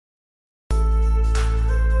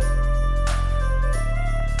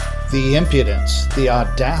The impudence, the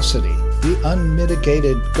audacity, the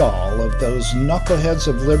unmitigated gall of those knuckleheads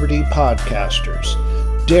of liberty podcasters,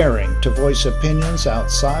 daring to voice opinions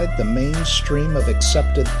outside the mainstream of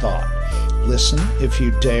accepted thought. Listen if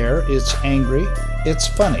you dare. It's angry, it's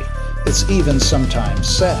funny, it's even sometimes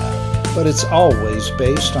sad, but it's always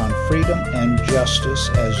based on freedom and justice,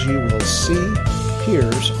 as you will see.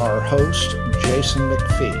 Here's our host, Jason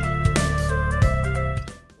McPhee.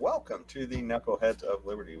 Welcome to the Knuckleheads of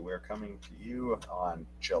Liberty. We're coming to you on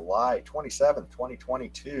July 27th,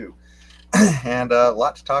 2022. And a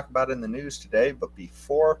lot to talk about in the news today. But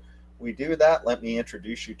before we do that, let me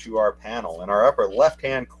introduce you to our panel. In our upper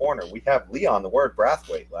left-hand corner, we have Leon, the word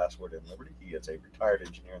Brathwaite, last word in Liberty. He is a retired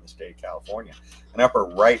engineer in the state of California. In upper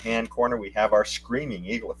right-hand corner, we have our screaming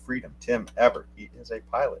eagle of freedom, Tim Everett. He is a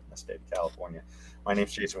pilot in the state of California. My name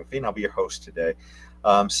is Jason McPhee, and I'll be your host today.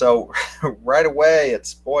 So right away,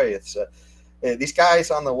 these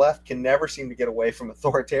guys on the left can never seem to get away from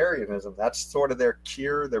authoritarianism. That's sort of their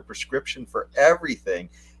cure, their prescription for everything.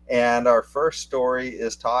 And our first story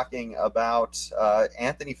is talking about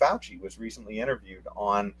Anthony Fauci was recently interviewed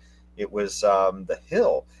on, The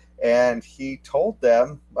Hill. And he told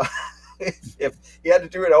them if he had to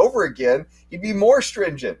do it over again, he'd be more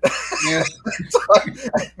stringent. Yeah. So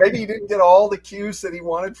maybe he didn't get all the cues that he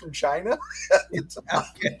wanted from China.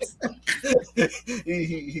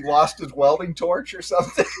 He lost his welding torch or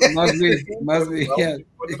something. Must be. Yeah.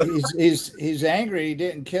 He's angry he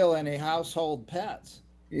didn't kill any household pets.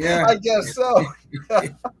 Yeah, I guess so. Yeah,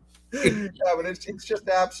 but it's just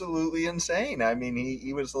absolutely insane. I mean,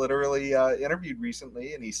 he was literally interviewed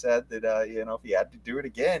recently, and he said that if he had to do it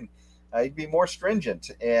again, he'd be more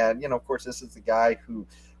stringent. And of course, this is the guy who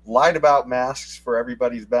lied about masks for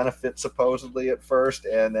everybody's benefit, supposedly at first,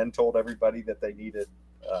 and then told everybody that they needed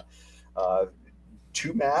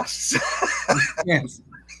 2 masks. Yes.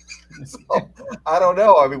 So, I don't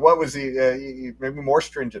know. I mean, what was he? Maybe more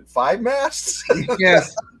stringent? 5 masks?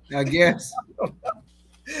 Yes, I guess.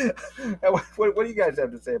 What do you guys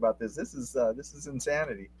have to say about this? This is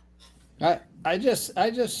insanity. I just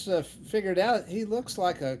figured out he looks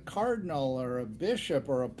like a cardinal or a bishop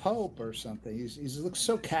or a pope or something. He looks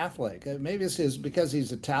so Catholic. Maybe it's because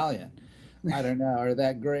he's Italian. I don't know. Or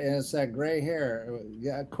it's that gray hair.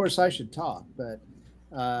 Yeah, of course I should talk, but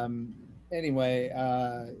anyway,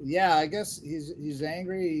 I guess he's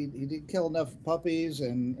angry. He didn't kill enough puppies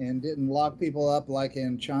and didn't lock people up like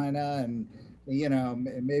in China, and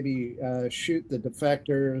maybe shoot the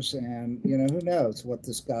defectors, and who knows what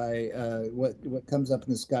this guy what comes up in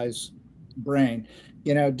this guy's brain.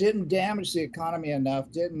 Didn't damage the economy enough,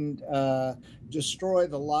 didn't destroy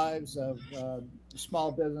the lives of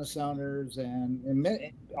small business owners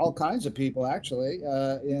and all kinds of people actually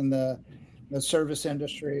in the service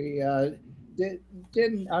industry.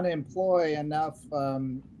 Didn't unemploy enough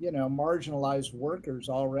marginalized workers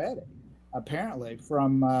already, apparently,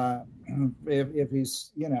 from if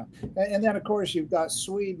he's and then of course you've got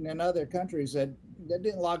Sweden and other countries that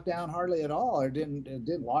didn't lock down hardly at all, or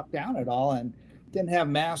didn't lock down at all, and didn't have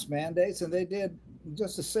mask mandates, and they did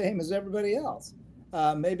just the same as everybody else,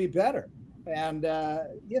 maybe better. And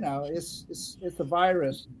it's the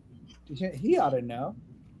virus. He ought to know.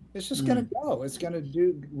 It's just going to go. It's going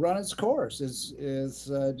to run its course. It's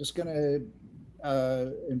just going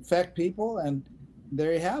to infect people, and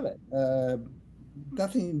there you have it.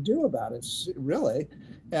 Nothing you can do about it, really.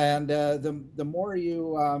 And the more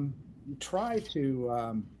you try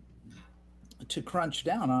to crunch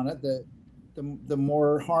down on it, the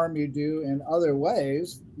more harm you do in other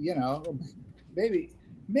ways.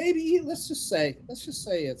 Maybe let's just say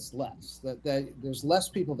it's less that there's less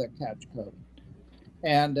people that catch COVID.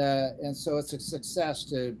 And so it's a success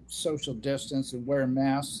to social distance and wear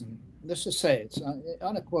masks. And let's just say it's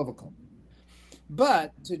unequivocal.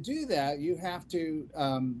 But to do that, you have to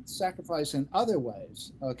sacrifice in other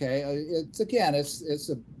ways. Okay, it's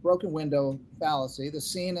a broken window fallacy, the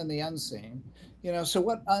seen and the unseen. So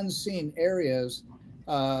what unseen areas,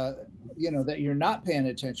 that you're not paying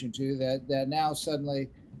attention to that now suddenly,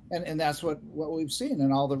 and that's what we've seen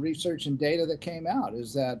in all the research and data that came out,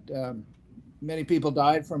 is that many people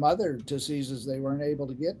died from other diseases they weren't able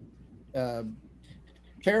to get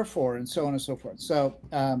care for, and so on and so forth. So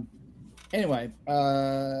anyway,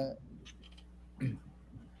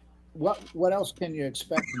 what else can you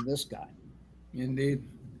expect from this guy? Indeed.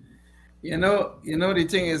 The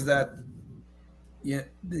thing is that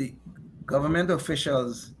the government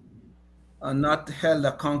officials are not held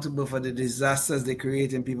accountable for the disasters they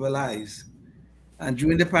create in people's lives. And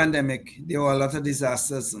during the pandemic, there were a lot of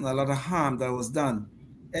disasters and a lot of harm that was done,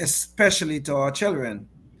 especially to our children.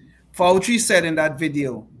 Fauci said in that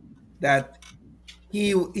video that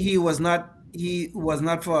he was not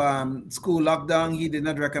for school lockdown. He did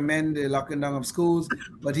not recommend the locking down of schools,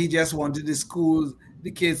 but he just wanted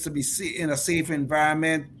the kids to be in a safe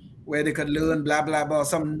environment where they could learn, blah blah blah,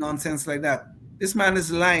 some nonsense like that. This man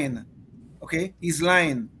is lying. Okay, he's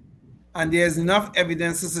lying. And there's enough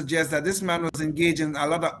evidence to suggest that this man was engaged in a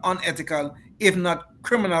lot of unethical, if not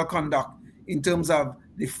criminal conduct in terms of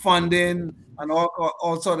the funding and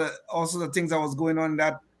also the things that was going on in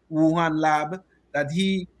that Wuhan lab that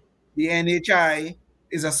the NHI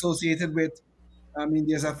is associated with. I mean,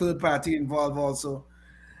 there's a third party involved also.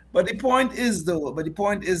 But the point is though,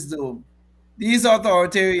 these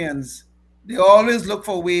authoritarians, they always look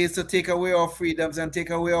for ways to take away our freedoms and take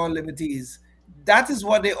away our liberties. That is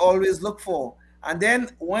what they always look for. And then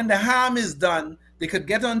when the harm is done, they could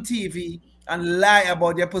get on TV and lie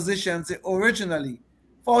about their positions originally.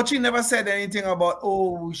 Fauci never said anything about,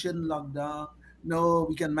 oh, we shouldn't lock down. No,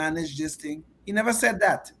 we can manage this thing. He never said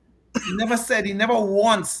that. He never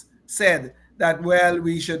once said that, well,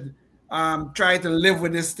 we should try to live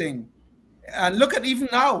with this thing. And look at even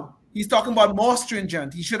now, he's talking about more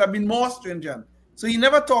stringent. He should have been more stringent. So he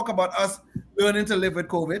never talked about us learning to live with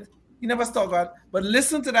COVID. He never talked about, but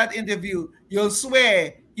listen to that interview. You'll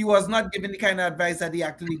swear he was not giving the kind of advice that he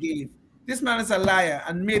actually gave. This man is a liar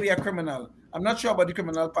and maybe a criminal. I'm not sure about the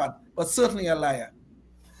criminal part, but certainly a liar.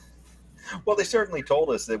 Well, they certainly told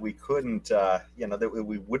us that we couldn't, that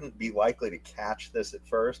we wouldn't be likely to catch this at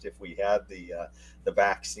first if we had the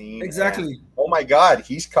vaccine. Exactly. And, oh my God,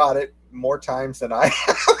 he's caught it more times than I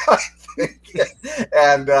have, I think.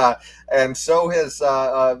 And so has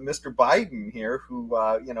Mr. Biden here, who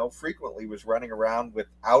frequently was running around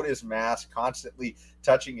without his mask, constantly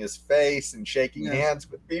touching his face and shaking hands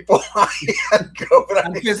with people. He had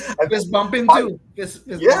COVID. And fist bumping too.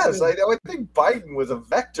 Yes, I think Biden was a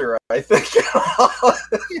vector. I think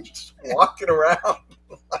just walking around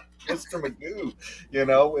like Mr. Magoo,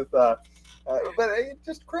 with but it's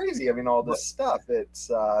just crazy. I mean, all this stuff. It's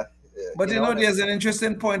but there's an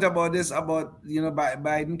interesting point about this, about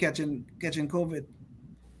Biden catching COVID.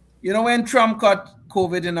 When Trump caught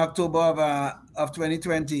COVID in October of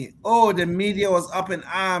 2020, the media was up in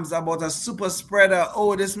arms about a super spreader.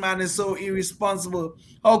 Oh, this man is so irresponsible.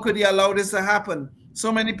 How could he allow this to happen? So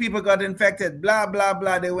many people got infected, blah, blah,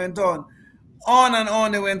 blah. They went on and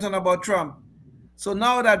on they went on about Trump. So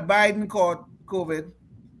now that Biden caught COVID,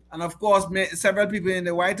 and of course, several people in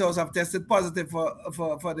the White House have tested positive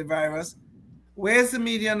for the virus, where's the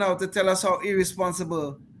media now to tell us how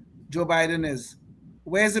irresponsible Joe Biden is?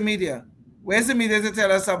 Where's the media? Where's the media to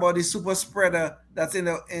tell us about the super spreader that's in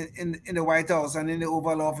the White House and in the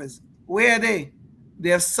Oval Office? Where are they? They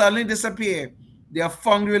have suddenly disappeared. They have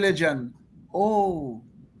found religion. Oh,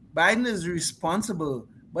 Biden is responsible,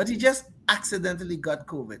 but he just accidentally got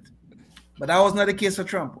COVID. But that was not the case for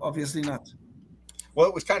Trump, obviously not. Well,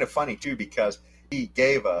 it was kind of funny, too, because he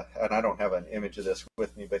gave and I don't have an image of this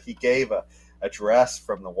with me, but he gave a address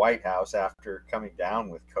from the White House after coming down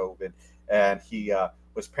with COVID, and he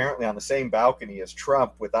was apparently on the same balcony as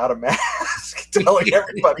Trump without a mask, telling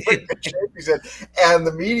everybody what good shape he's in. And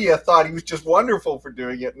the media thought he was just wonderful for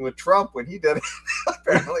doing it. And with Trump, when he did it,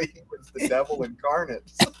 apparently he was the devil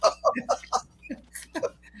incarnate.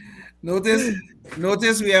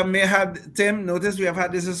 Notice we have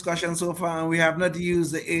had this discussion so far, and we have not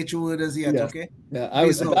used the H word as yet. Yeah. Okay. Yeah, I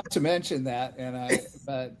was about to mention that,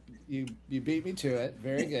 but you beat me to it.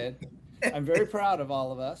 Very good. I'm very proud of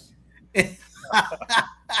all of us.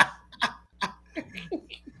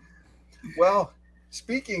 Well,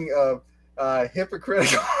 speaking of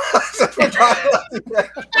hypocritical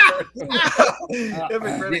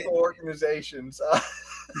hypocritical organizations.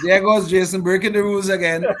 There goes Jason breaking the rules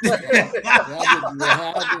again.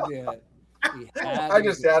 I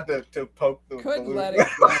just had to poke the Couldn't balloon. let it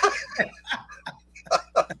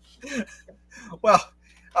go. Well,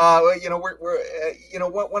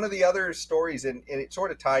 we're one of the other stories, and it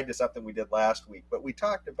sort of tied to something we did last week, but we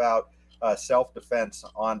talked about self-defense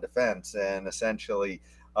on defense, and essentially,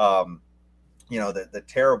 the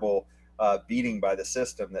terrible beating by the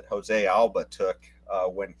system that Jose Alba took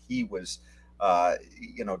when he was,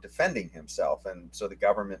 defending himself. And so the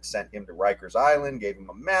government sent him to Rikers Island, gave him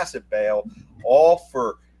a massive bail, all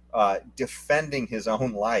for defending his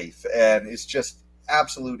own life. And it's just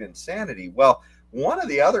absolute insanity. Well, one of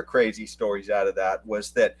the other crazy stories out of that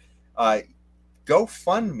was that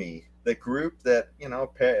GoFundMe, the group that,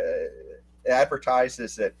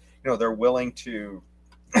 advertises that, they're willing to,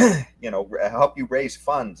 help you raise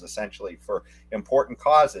funds essentially for important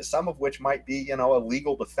causes, some of which might be, a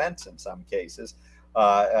legal defense in some cases.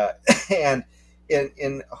 And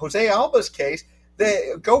in Jose Alba's case,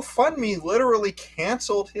 the GoFundMe literally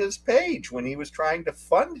canceled his page when he was trying to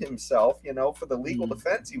fund himself, for the legal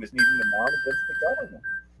defense he was needing to mount against the government.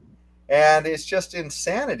 And it's just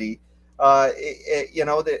insanity,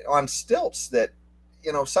 that on stilts that,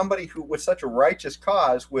 somebody who with such a righteous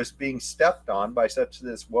cause was being stepped on by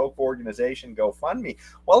this woke organization, GoFundMe.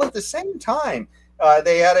 While at the same time,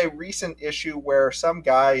 they had a recent issue where some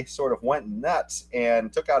guy sort of went nuts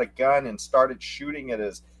and took out a gun and started shooting at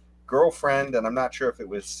his girlfriend, and I'm not sure if it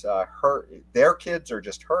was their kids or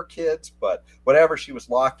just her kids, but whatever. She was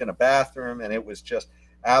locked in a bathroom, and it was just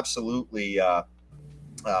absolutely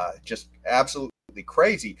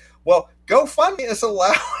crazy. Well, GoFundMe is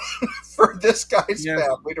allowing for this guy's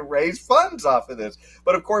family to raise funds off of this,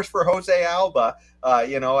 but of course for Jose Alba, I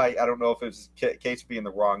don't know if it was a case of being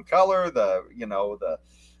the wrong color, the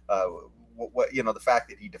fact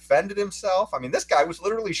that he defended himself. I mean, this guy was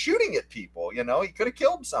literally shooting at people. He could have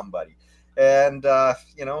killed somebody, and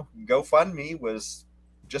GoFundMe was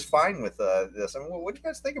just fine with this. I mean, what do you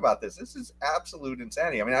guys think about this? This is absolute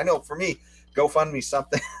insanity. I mean, I know for me, GoFundMe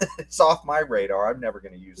something it's off my radar. I'm never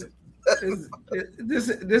going to use it. This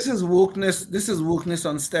is wokeness. This is wokeness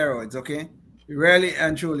on steroids. Okay, really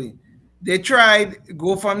and truly. They tried.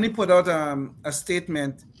 GoFundMe put out a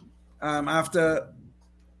statement after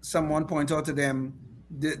someone pointed out to them,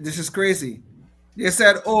 this is crazy. They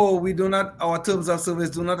said, "Oh, our terms of service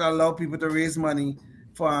do not allow people to raise money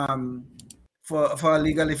for a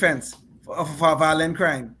legal offense, for a violent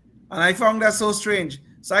crime." And I found that so strange.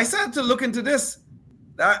 So I started to look into this,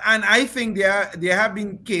 and I think there have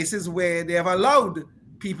been cases where they have allowed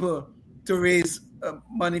people to raise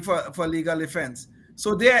money for legal offense.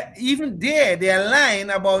 So they're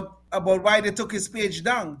lying about why they took his page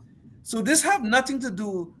down. So this have nothing to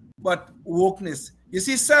do but wokeness. You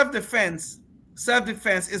see, self-defense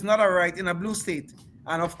is not a right in a blue state.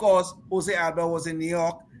 And of course, Jose Alba was in New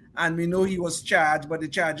York, and we know he was charged, but the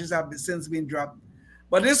charges have since been dropped.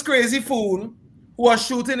 But this crazy fool who was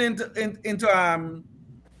shooting into an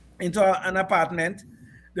apartment,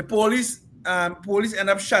 the police end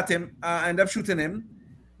up shooting him,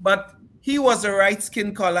 but he was a right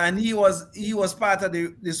skin color, and he was part of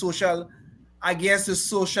the social, I guess, the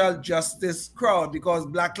social justice crowd, because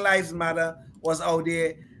Black Lives Matter was out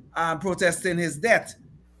there protesting his death.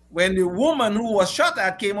 When the woman who was shot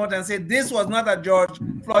at came out and said, this was not a George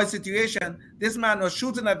Floyd situation, this man was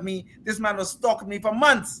shooting at me, this man was stalking me for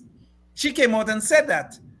months. She came out and said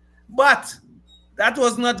that. But that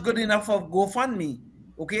was not good enough for GoFundMe,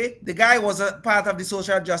 okay? The guy was a part of the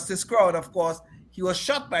social justice crowd, of course. He was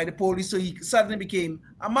shot by the police, so he suddenly became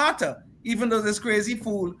a martyr, even though this crazy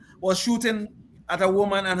fool was shooting at a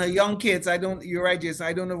woman and her young kids. You're right, Jason,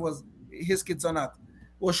 I don't know if it was his kids or not.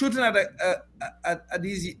 Was shooting at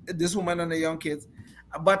this woman and the young kids,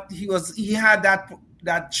 but he had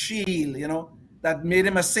that shield, that made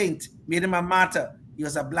him a saint, made him a martyr. He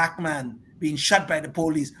was a black man being shot by the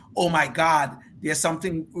police. Oh my God, there's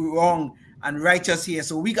something wrong and righteous here,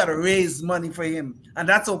 so we got to raise money for him, and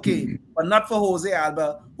that's okay, but not for Jose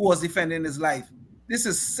Alba, who was defending his life. This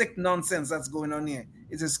is sick nonsense that's going on here.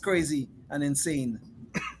 It is crazy and insane.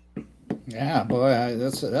 Yeah, boy,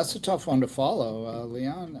 that's a tough one to follow,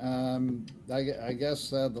 Leon. I guess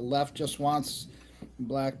the left just wants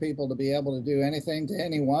black people to be able to do anything to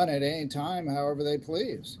anyone at any time, however they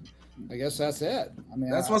please. I guess that's it. I mean,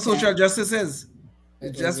 that's what social justice is.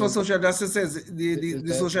 That's what social justice is.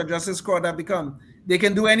 The social justice crowd that become. They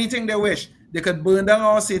can do anything they wish. They could burn down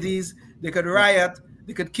our cities. They could riot.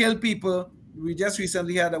 They could kill people. We just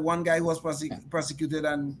recently had one guy who was prosecuted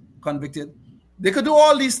and convicted. They could do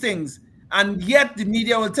all these things. And yet the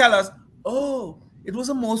media will tell us, oh, it was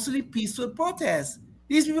a mostly peaceful protest.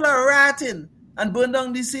 These people are rioting and burn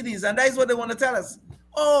down these cities. And that is what they want to tell us.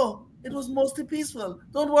 Oh, it was mostly peaceful.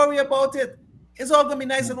 Don't worry about it. It's all going to be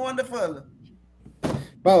nice and wonderful.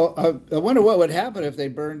 Well, I wonder what would happen if they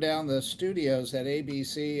burned down the studios at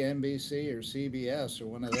ABC, NBC, or CBS, or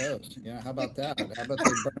one of those. How about that? How about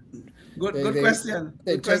they burn? Good question.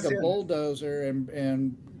 They take a bulldozer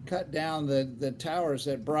and cut down the towers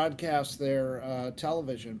that broadcast their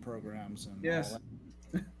television programs. And yes.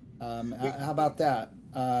 How about that?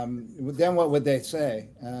 Then what would they say?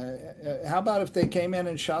 How about if they came in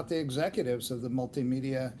and shot the executives of the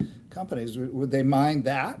multimedia companies? Would they mind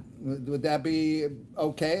that? Would that be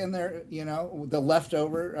okay in there? The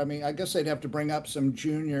leftover? I mean, I guess they'd have to bring up some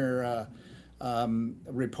junior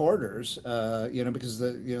reporters, because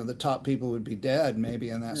the top people would be dead maybe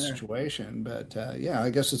in that situation. But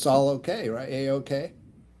I guess it's all okay, right? A-okay?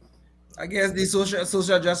 I guess the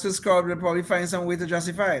social justice crowd will probably find some way to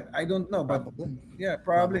justify it. I don't know, but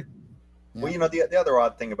probably. Well, the other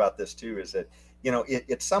odd thing about this too is that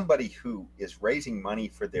it's somebody who is raising money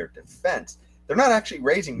for their defense. They're not actually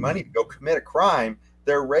raising money to go commit a crime.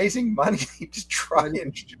 They're raising money to try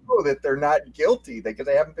and show that they're not guilty because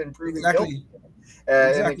they haven't been proven guilty.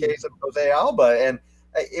 In the case of Jose Alba, and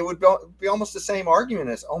it would be almost the same argument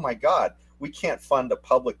as, oh my God, we can't fund a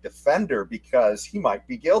public defender because he might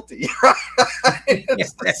be guilty. I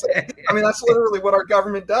mean, that's literally what our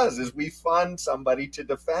government does: is we fund somebody to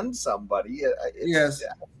defend somebody. It's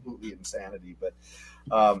absolutely insanity. But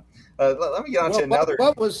let me get on to another.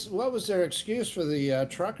 What was their excuse for the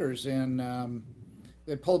truckers in?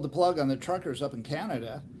 They pulled the plug on the truckers up in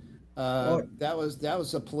Canada. That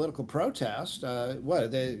was a political protest.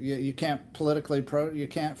 You can't you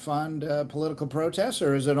can't fund political protests,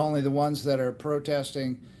 or is it only the ones that are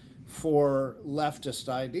protesting for leftist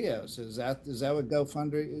ideas? Is that what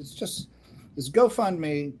GoFundMe? Is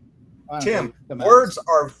GoFundMe? Tim, words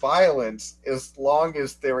are violence as long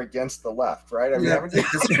as they're against the left, right? I mean, haven't you?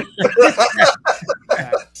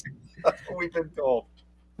 That's what we've been told.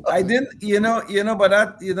 I didn't, but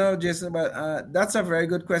that, Jason, but that's a very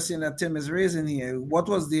good question that Tim is raising here. What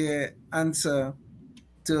was the answer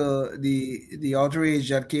to the outrage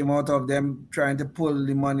that came out of them trying to pull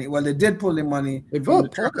the money? Well, they did pull the money from the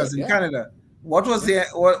truckers in Canada. What was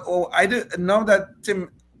I did now that Tim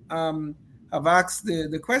have asked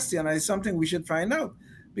the question, it's something we should find out,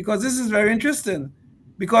 because this is very interesting.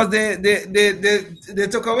 Because they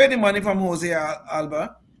took away the money from Jose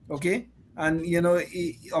Alba, okay? And,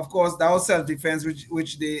 of course, that was self-defense,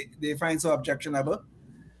 which they find so objectionable.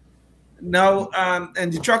 Now,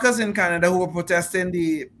 and the truckers in Canada who were protesting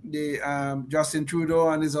the Justin Trudeau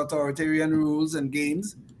and his authoritarian rules and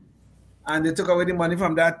games, and they took away the money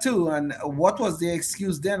from that too. And what was the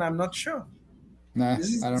excuse then? I'm not sure.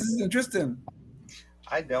 This is interesting.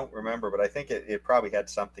 I don't remember, but I think it probably had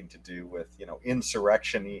something to do with,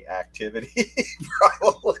 insurrection-y activity,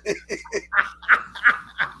 probably.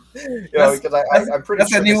 Because I'm pretty sure.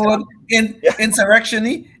 That's a new one.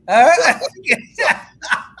 Insurrection-y.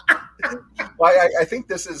 Well, I think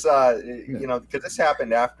this is, because this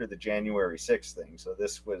happened after the January 6th thing. So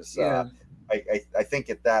this was, I think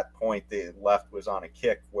at that point, the left was on a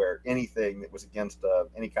kick where anything that was against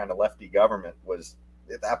any kind of lefty government was,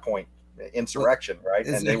 at that point, insurrection, right?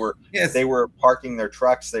 And they were parking their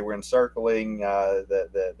trucks, they were encircling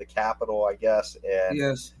the Capitol, I guess,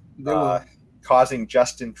 and causing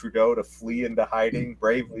Justin Trudeau to flee into hiding,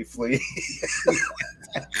 bravely flee.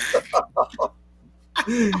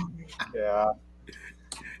 Yeah.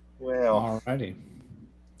 Well. Alrighty.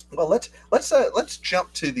 Well, let's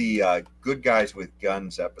jump to the Good Guys with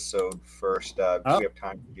Guns episode first. If we have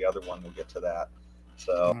time for the other one, we'll get to that.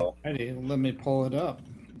 So, alrighty, let me pull it up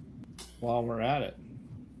while we're at it.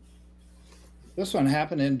 This one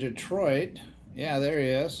happened in Detroit. Yeah, there he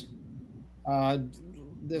is.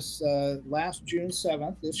 This last June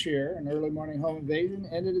 7th this year, an early morning home invasion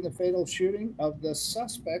ended in the fatal shooting of the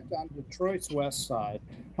suspect on Detroit's west side.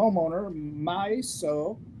 Homeowner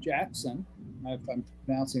Maiso Jackson, if I'm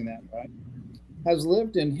pronouncing that right, has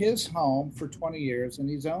lived in his home for 20 years, and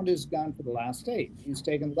he's owned his gun for the last 8. He's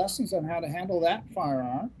taken lessons on how to handle that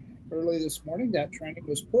firearm. Early this morning, that training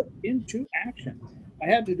was put into action. I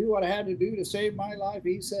had to do what I had to do to save my life,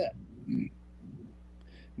 he said.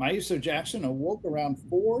 Maiso Jackson awoke around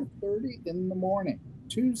 4:30 in the morning,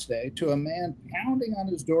 Tuesday, to a man pounding on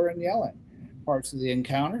his door and yelling. Parts of the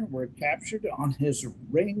encounter were captured on his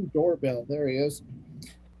Ring doorbell. There he is.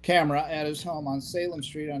 Camera at his home on Salem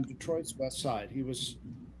Street on Detroit's west side. He was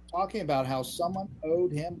talking about how someone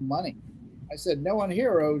owed him money. I said, "No one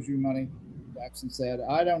here owes you money," Jackson said.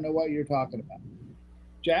 "I don't know what you're talking about."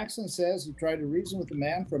 Jackson says he tried to reason with the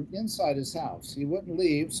man from inside his house. He wouldn't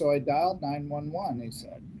leave, so I dialed 911, he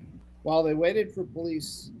said. While they waited for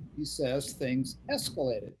police, he says, things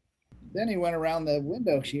escalated. Then he went around the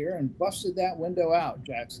window here and busted that window out,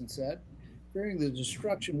 Jackson said. Fearing the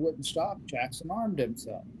destruction wouldn't stop, Jackson armed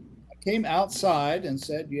himself. I came outside and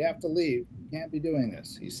said, "You have to leave. You can't be doing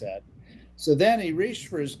this," he said. So then he reached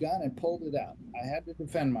for his gun and pulled it out. I had to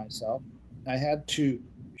defend myself. I had to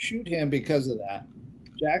shoot him because of that.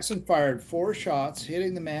 Jackson fired 4 shots,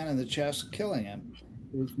 hitting the man in the chest, killing him.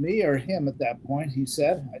 It was me or him at that point, he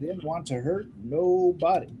said. I didn't want to hurt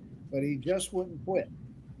nobody, but he just wouldn't quit.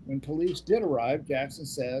 When police did arrive, Jackson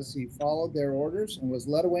says he followed their orders and was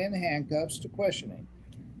led away in handcuffs to questioning.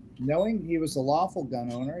 Knowing he was a lawful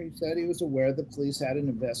gun owner, he said he was aware the police had an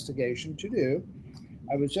investigation to do.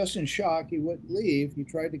 I was just in shock he wouldn't leave. He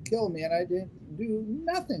tried to kill me, and I didn't do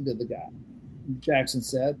nothing to the guy. Jackson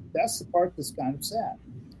said, that's the part that's kind of sad.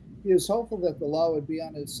 He was hopeful that the law would be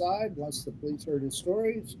on his side once the police heard his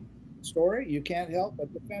stories. the story, you can't help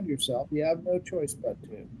but defend yourself. You have no choice but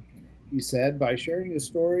to. He said by sharing his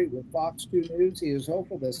story with Fox 2 News, he is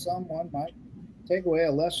hopeful that someone might take away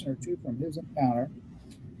a lesson or two from his encounter.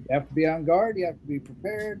 You have to be on guard. You have to be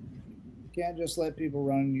prepared. You can't just let people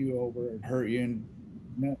run you over and hurt you and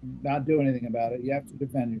not do anything about it. You have to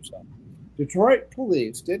defend yourself. Detroit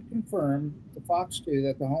police did confirm to Fox 2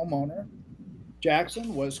 that the homeowner,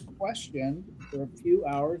 Jackson, was questioned for a few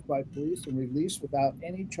hours by police and released without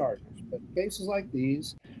any charges. But cases like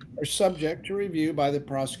these are subject to review by the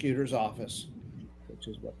prosecutor's office, which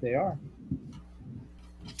is what they are.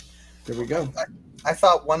 There we go. I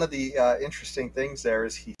thought one of the interesting things there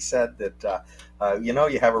is he said that,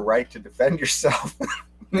 you have a right to defend yourself.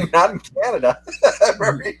 Not in Canada.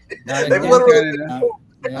 They've literally...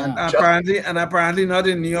 Yeah. And apparently not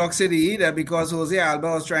in New York City either, because Jose Alba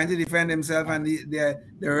was trying to defend himself and they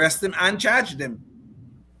arrested him and charged him.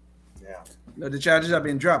 Yeah. No, the charges have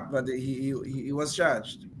been dropped, but he was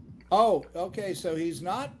charged. Oh, okay. So he's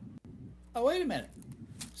not. Oh, wait a minute.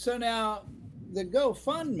 So now the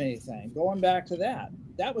GoFundMe thing, going back to that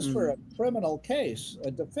was for a criminal case,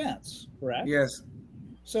 a defense, correct? Yes.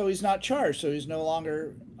 So he's not charged. So he's no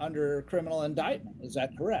longer under criminal indictment. Is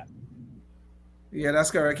that correct? Yeah,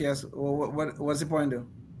 that's correct. Yes. Well, what's the point, though?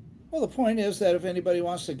 Well, the point is that if anybody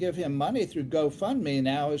wants to give him money through GoFundMe,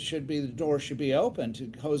 now the door should be open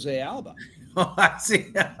to Jose Alba. Oh, I see.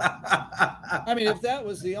 I mean, if that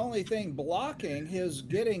was the only thing blocking his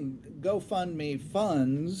getting GoFundMe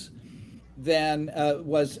funds, then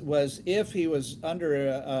was if he was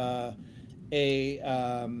under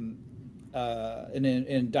an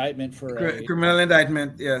indictment for criminal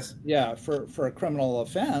indictment. Yes. Yeah, for a criminal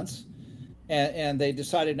offense. And they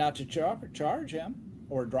decided not to charge him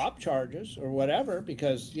or drop charges or whatever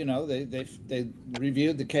because they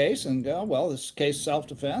reviewed the case and go, well, this case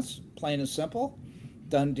self-defense, plain and simple,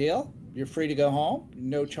 done deal. You're free to go home.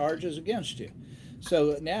 No charges against you.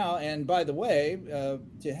 So now, and by the way,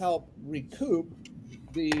 to help recoup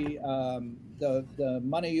the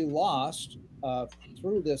money you lost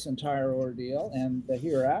through this entire ordeal and the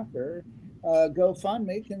hereafter.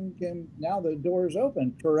 GoFundMe can now the door is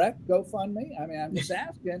open, correct? GoFundMe. I mean, I'm just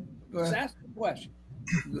asking. Just asking a question.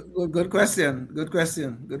 Good question.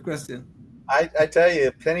 I tell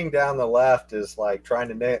you, pinning down the left is like trying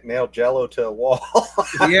to nail Jello to a wall.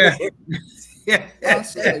 Yeah.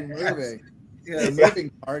 Constantly moving. Yeah,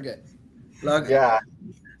 moving target.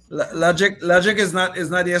 Logic is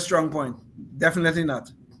not your strong point. Definitely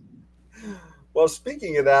not. Well,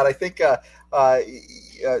 speaking of that, I think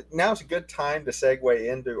now's a good time to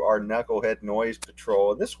segue into our Knucklehead Noise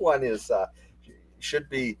Patrol. And this one should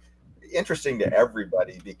be interesting to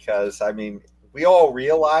everybody because, I mean, we all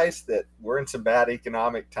realize that we're in some bad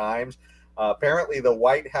economic times. Apparently, the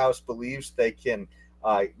White House believes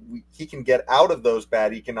he can get out of those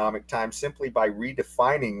bad economic times simply by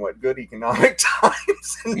redefining what good economic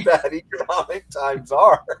times and bad economic times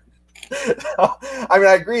are. I mean,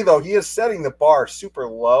 I agree, though. He is setting the bar super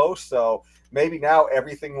low, so maybe now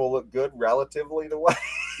everything will look good relatively the way.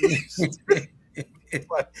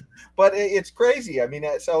 but it's crazy. I mean,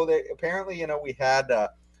 so apparently, we had a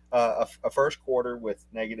first quarter with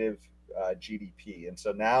negative GDP, and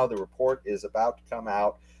so now the report is about to come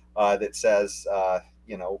out that says,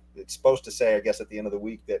 it's supposed to say, I guess, at the end of the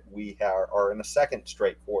week that we are in a second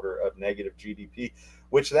straight quarter of negative GDP,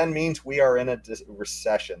 which then means we are in a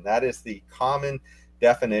recession. That is the common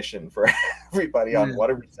definition for everybody on what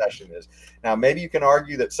a recession is. Now, maybe you can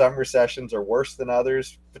argue that some recessions are worse than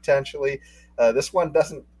others, potentially. This one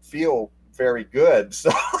doesn't feel very good,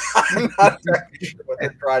 so I'm not exactly sure what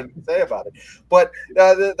they're trying to say about it. But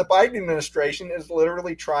the Biden administration is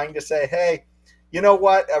literally trying to say, hey, you know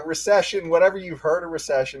what? A recession, whatever you've heard a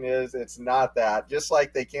recession is, it's not that. Just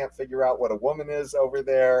like they can't figure out what a woman is over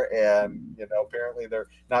there, and apparently they're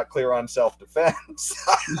not clear on self-defense.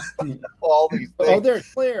 All these things. Oh, they're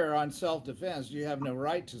clear on self-defense. You have no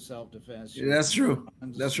right to self-defense. That's true.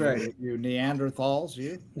 That's right. You Neanderthals,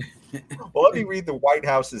 you. Well, let me read the White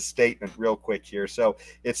House's statement real quick here. So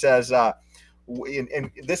it says,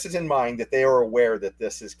 and this is in mind that they are aware that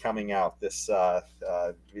this is coming out. This,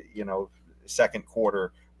 second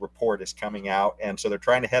quarter report is coming out, and so they're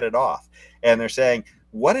trying to head it off. And they're saying,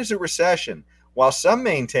 what is a recession? While some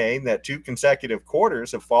maintain that 2 consecutive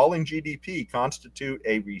quarters of falling GDP constitute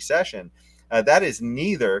a recession, that is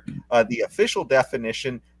neither the official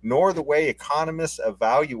definition nor the way economists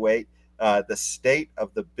evaluate the state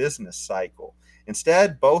of the business cycle.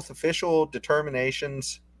 Instead, both official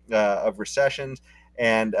determinations of recessions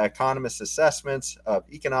and economists' assessments of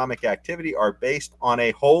economic activity are based on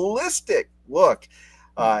a holistic look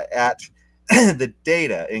at the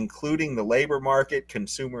data, including the labor market,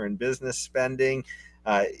 consumer and business spending,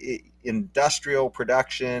 industrial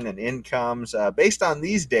production and incomes. Based on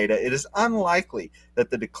these data, it is unlikely that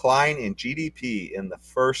the decline in GDP in the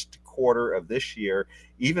first quarter of this year,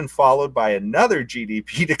 even followed by another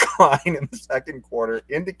GDP decline in the second quarter,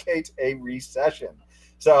 indicates a recession.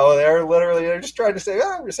 So they're just trying to say,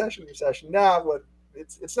 recession. No, but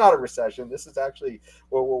it's not a recession. This is actually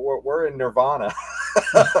we're in nirvana.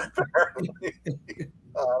 Apparently. I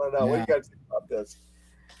don't know. Yeah. What do you guys think about this?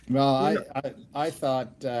 Well, I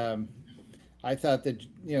thought that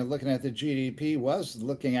looking at the GDP was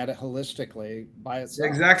looking at it holistically by itself.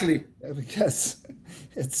 Exactly, because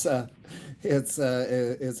it's a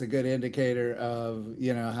good indicator of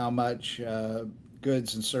how much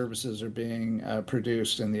goods and services are being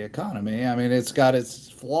produced in the economy. I mean, it's got its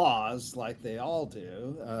flaws like they all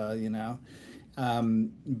do,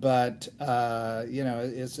 but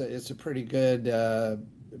it's a pretty good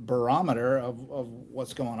barometer of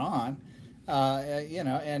what's going on,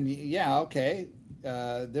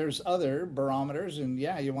 there's other barometers, and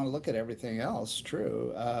you want to look at everything else,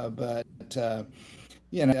 true, but I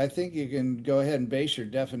think you can go ahead and base your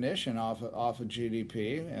definition off of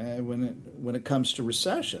GDP when it comes to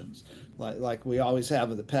recessions, like we always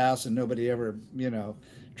have in the past, and nobody ever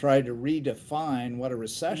tried to redefine what a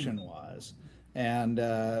recession was. And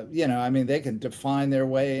they can define their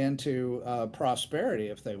way into prosperity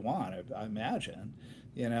if they want. I imagine,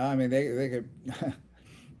 they could,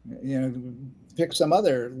 pick some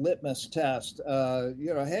other litmus test. More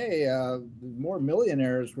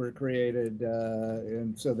millionaires were created,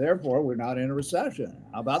 and so therefore we're not in a recession.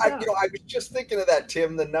 How about that? I was just thinking of that,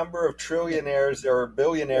 Tim. The number of trillionaires or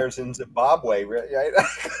billionaires in Zimbabwe, right? Yeah,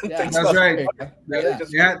 that's right.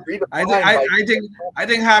 I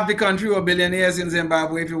think half the country were billionaires in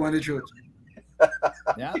Zimbabwe, if you want the truth.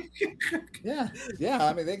 Yeah.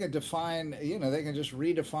 I mean, they can define, they can just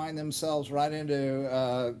redefine themselves right into,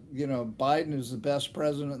 Biden is the best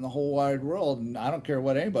president in the whole wide world, and I don't care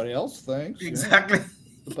what anybody else thinks. Exactly,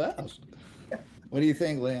 the best. What do you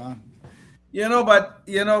think, Leon? But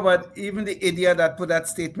even the idiot that put that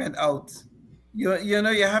statement out, you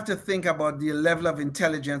have to think about the level of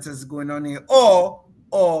intelligence that's going on here, or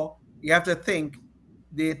you have to think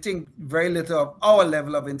they think very little of our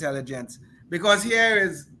level of intelligence. Because here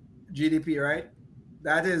is GDP, right?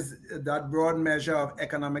 That is that broad measure of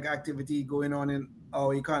economic activity going on in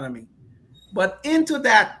our economy. But into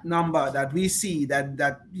that number that we see, that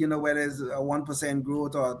whether it's a 1%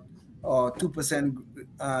 growth or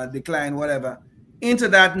 2% decline, whatever, into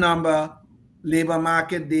that number, labor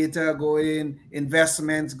market data going,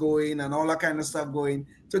 investments going, and all that kind of stuff going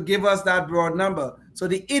to give us that broad number. So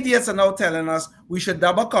the idiots are now telling us we should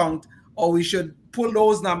double count, or we should pull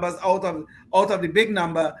those numbers out of the big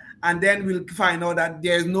number, and then we'll find out that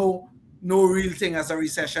there's no real thing as a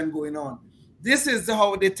recession going on. This is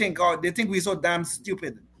how they think. They think we're so damn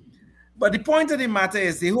stupid. But the point of the matter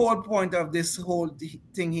is, the whole point of this whole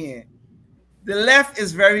thing here, the left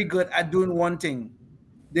is very good at doing one thing.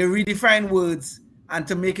 They redefine words and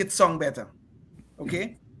to make it sound better.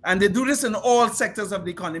 Okay? And they do this in all sectors of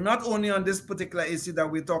the economy, not only on this particular issue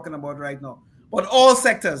that we're talking about right now, but all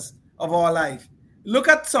sectors of our life. Look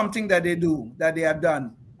at something that they have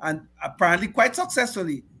done, and apparently quite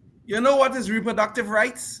successfully. You know what is reproductive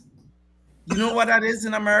rights? You know what that is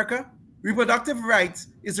in America? Reproductive rights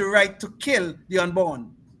is the right to kill the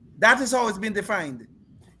unborn. That is how it's been defined.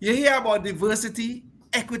 You hear about diversity,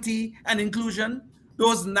 equity, and inclusion,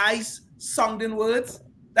 those nice sounding words.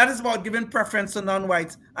 That is about giving preference to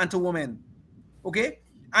non-whites and to women. Okay?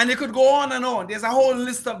 And you could go on and on. There's a whole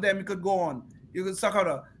list of them you could go on. You could talk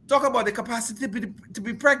about the capacity to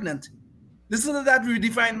be pregnant. Listen to that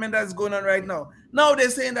redefinement that's going on right now. Now they're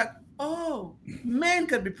saying that, men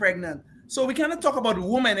can be pregnant. So we cannot talk about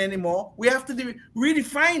women anymore. We have to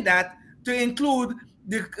redefine that to include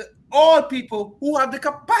all people who have the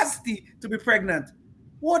capacity to be pregnant.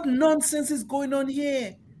 What nonsense is going on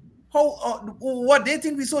here? What they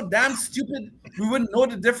think we're so damn stupid we wouldn't know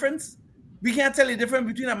the difference? We can't tell the difference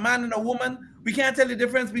between a man and a woman. We can't tell the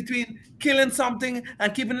difference between killing something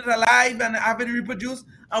and keeping it alive and having it reproduce.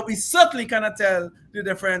 And we certainly cannot tell the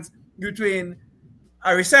difference between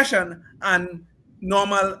a recession and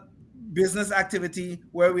normal business activity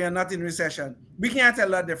where we are not in recession. We can't tell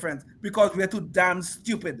that difference because we are too damn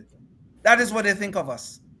stupid. That is what they think of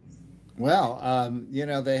us. Well,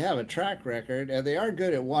 they have a track record, and they are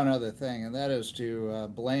good at one other thing, and that is to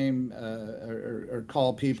blame or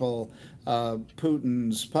call people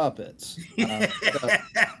Putin's puppets.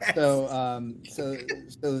 So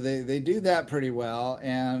they do that pretty well,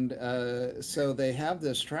 and so they have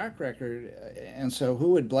this track record. And so,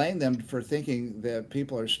 who would blame them for thinking that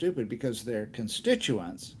people are stupid? Because their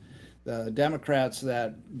constituents, the Democrats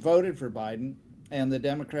that voted for Biden, and the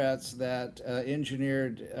Democrats that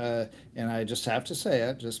engineered, and I just have to say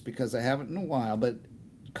it, just because I haven't in a while, but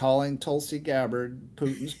calling Tulsi Gabbard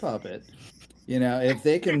Putin's puppet. If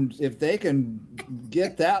they can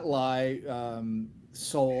get that lie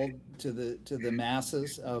sold to the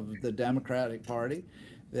masses of the Democratic Party,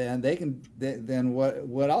 then they can. Then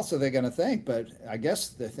what else are they going to think? But I guess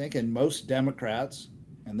they're thinking most Democrats,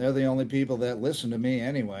 and they're the only people that listen to me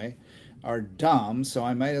anyway, are dumb. So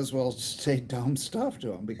I might as well say dumb stuff to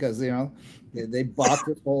them because they bought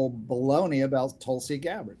this whole baloney about Tulsi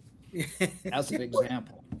Gabbard as an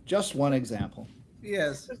example. Just one example.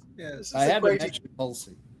 Yes. I had to mention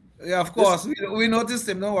Tulsi. Yeah, of course. We noticed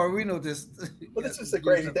him. No worry, we noticed. Well, this is the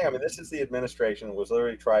crazy thing. I mean, this is the administration was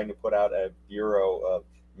literally trying to put out a bureau of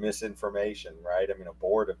misinformation, right? I mean, a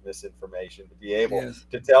board of misinformation to be able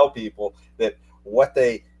to tell people that what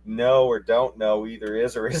they know or don't know either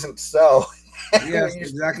is or isn't so. Yes,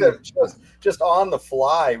 exactly. Just on the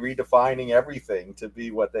fly, redefining everything to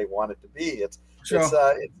be what they want it to be. It's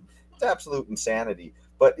absolute insanity.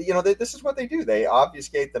 But this is what they do. They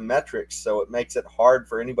obfuscate the metrics, so it makes it hard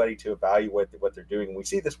for anybody to evaluate what they're doing. And we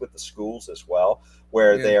see this with the schools as well,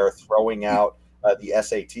 where they are throwing out the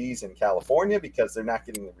SATs in California because they're not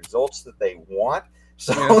getting the results that they want.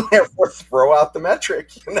 So therefore, throw out the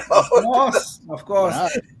metric. Of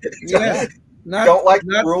course. Yeah. Don't like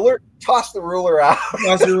the ruler? Toss the ruler out.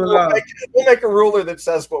 We'll make a ruler that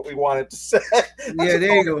says what we want it to say. Yeah,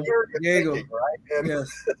 there you go. Right? And yes.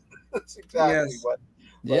 That's exactly what.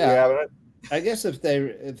 Yeah, I guess if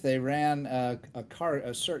they ran a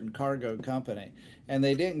certain cargo company and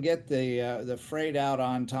they didn't get the freight out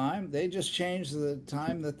on time, they just changed the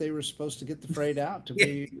time that they were supposed to get the freight out to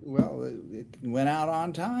be it went out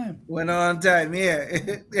on time. Went on time,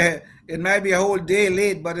 It might be a whole day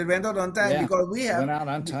late, but it went out on time because went out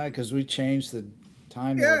on time because we changed the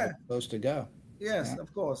time that it was supposed to go. Yes,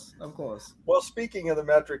 of course. Well, speaking of the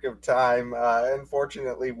metric of time,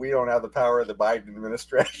 unfortunately, we don't have the power of the Biden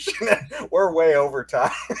administration. We're way over time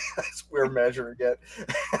as we're measuring it.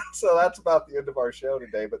 So that's about the end of our show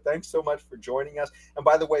today. But thanks so much for joining us. And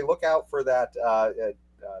by the way, look out for that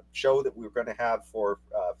show that we were going to have for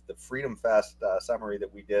the Freedom Fest summary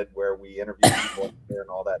that we did, where we interviewed people there and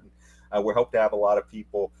all that. And we hope to have a lot of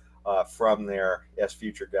people from there as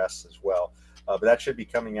future guests as well. But that should be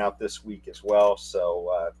coming out this week as well.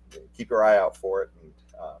 So keep your eye out for it. And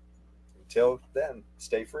until then,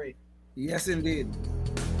 stay free. Yes, indeed.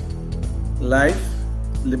 Life,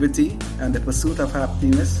 liberty, and the pursuit of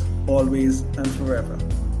happiness, always and forever.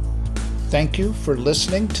 Thank you for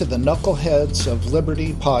listening to the Knuckleheads of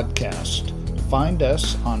Liberty podcast. Find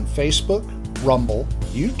us on Facebook, Rumble,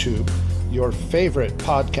 YouTube, your favorite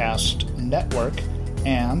podcast network,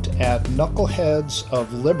 and at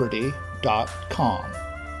knuckleheadsofliberty.com.